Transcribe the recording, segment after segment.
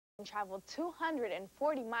and traveled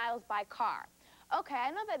 240 miles by car. Okay,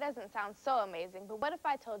 I know that doesn't sound so amazing, but what if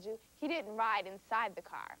I told you he didn't ride inside the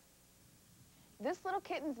car? This little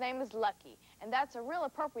kitten's name is Lucky, and that's a real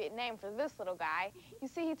appropriate name for this little guy. You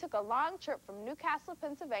see, he took a long trip from Newcastle,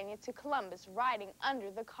 Pennsylvania to Columbus riding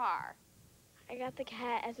under the car. I got the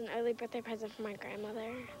cat as an early birthday present from my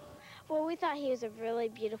grandmother. Well, we thought he was a really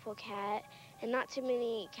beautiful cat, and not too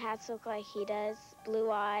many cats look like he does.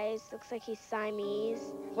 Blue eyes, looks like he's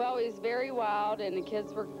Siamese. Well, he's very wild, and the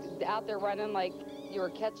kids were out there running like you were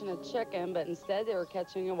catching a chicken, but instead they were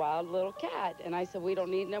catching a wild little cat. And I said, we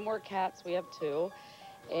don't need no more cats, we have 2.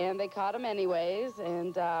 And they caught him anyways,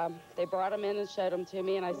 and they brought him in and showed him to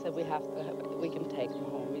me, and I said, we can take him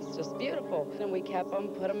home. He's just beautiful. And we kept him,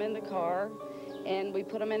 put him in the car, and we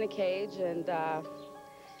put him in a cage, and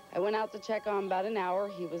I went out to check on him about an hour.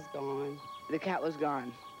 He was gone. The cat was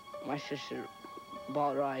gone. My sister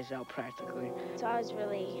bawled her eyes out practically. So I was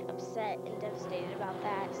really upset and devastated about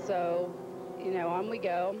that. So, you know, on we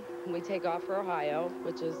go. We take off for Ohio,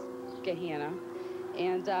 which is Gahanna.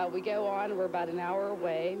 And we go on. We're about an hour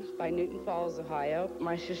away by Newton Falls, Ohio.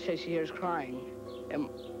 My sister said she hears crying. And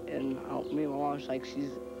me and my mom was like,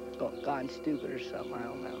 she's gone stupid or something. I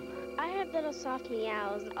don't know. I heard little soft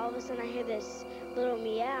meows, and all of a sudden I hear this little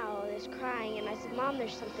meow, this crying, and I said, Mom,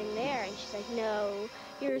 there's something there. And she's like, no,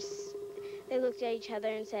 They looked at each other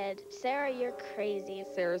and said, Sarah, you're crazy.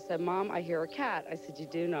 Sarah said, Mom, I hear a cat. I said, you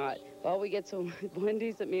do not. Well, we get to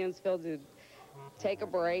Wendy's at Mansfield to take a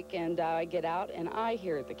break, and I get out, and I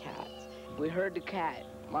hear the cat. We heard the cat.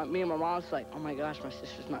 Me and my mom was like, oh my gosh, my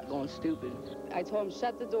sister's not going stupid. I told him,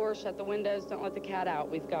 shut the door, shut the windows, don't let the cat out.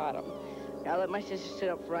 We've got him. I let my sister sit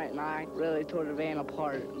up front, and I really tore the van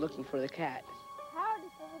apart looking for the cat. Howard,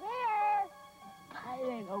 it's over there.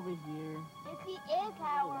 It ain't over here. Yes, he is,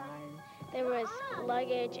 Howard. There was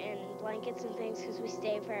luggage and blankets and things because we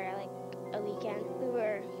stayed for like a weekend. We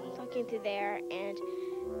were looking through there, and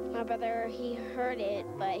my brother, he heard it,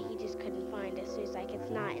 but he just couldn't find it. So he's like, it's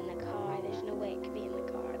not in the car. There's no way it could be in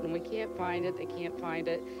the car. And we can't find it. They can't find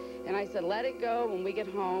it. And I said, let it go. When we get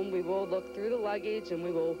home, we will look through the luggage, and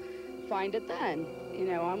we will find it then. You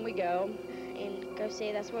know, on we go. And go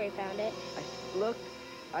see, that's where we found it. I looked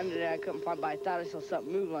under there, I couldn't find it, but I thought I saw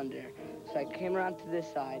something move under there. So I came around to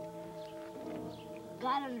this side.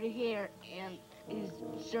 Got under here, and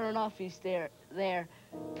sure enough, he's there,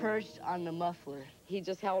 perched on the muffler. He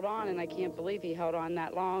just held on, and I can't believe he held on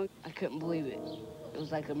that long. I couldn't believe it. It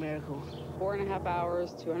was like a miracle. 4.5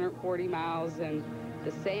 hours, 240 miles, and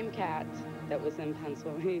the same cat that was in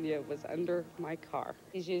Pennsylvania was under my car.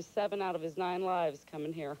 He's used 7 out of his 9 lives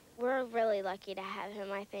coming here. We're really lucky to have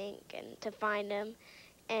him, I think, and to find him,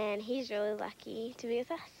 and he's really lucky to be with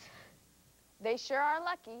us. They sure are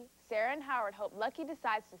lucky. Sarah and Howard hope Lucky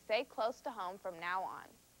decides to stay close to home from now on.